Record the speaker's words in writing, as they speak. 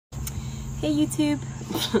Hey YouTube.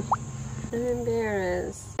 And there it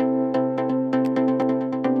is.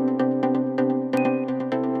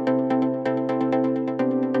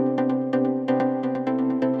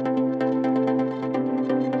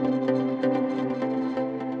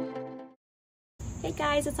 Hey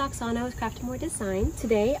guys, it's Oksana with Craft More Design.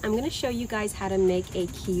 Today I'm going to show you guys how to make a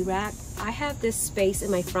key rack. I have this space in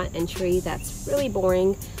my front entry that's really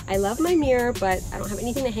boring. I love my mirror, but I don't have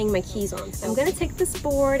anything to hang my keys on. So I'm going to take this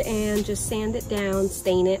board and just sand it down,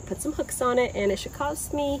 stain it, put some hooks on it, and it should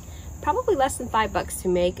cost me probably less than $5 to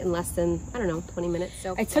make in less than, I don't know, 20 minutes.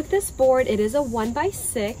 So I took this board, it is a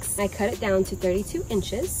 1x6. I cut it down to 32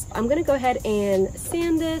 inches. I'm going to go ahead and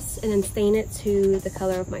sand this and then stain it to the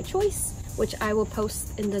color of my choice, which I will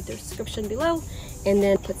post in the description below, and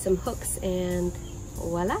then put some hooks and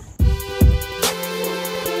voila.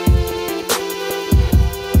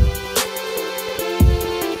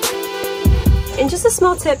 And just a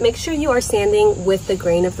small tip, make sure you are sanding with the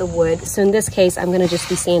grain of the wood. So in this case, I'm gonna just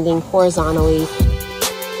be sanding horizontally.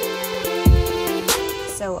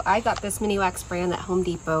 So I got this mini wax brand at Home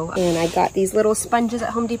Depot, and I got these little sponges at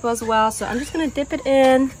Home Depot as well. So I'm just gonna dip it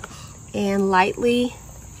in and lightly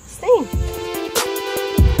stain.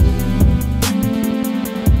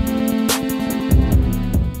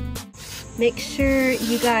 Make sure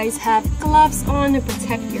you guys have gloves on to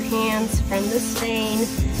protect your hands from the stain.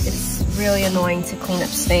 It's really annoying to clean up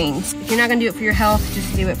stains. If you're not gonna do it for your health,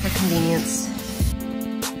 just do it for convenience.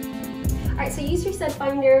 All right, so use your stud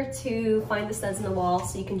finder to find the studs in the wall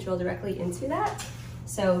so you can drill directly into that.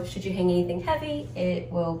 So should you hang anything heavy,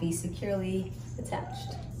 it will be securely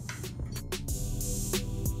attached.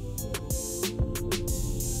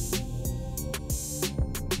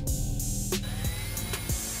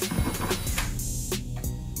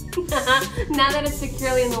 Now that it's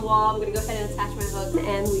securely in the wall, I'm gonna go ahead and attach my hook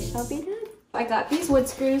and we shall be done. I got these wood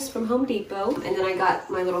screws from Home Depot, and then I got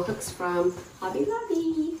my little hooks from Hobby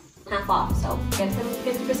Lobby. Half off, so get them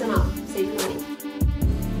 50% off, save your money.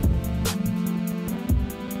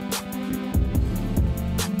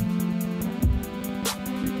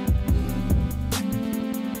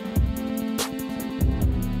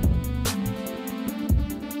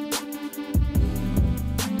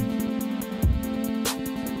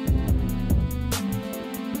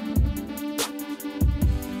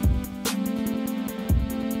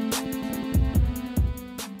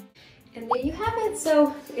 There you have it.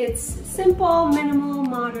 So it's simple, minimal,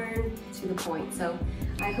 modern, to the point. So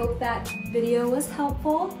I hope that video was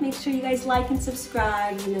helpful. Make sure you guys like and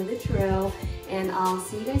subscribe, you know the drill, and I'll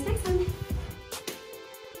see you guys next time.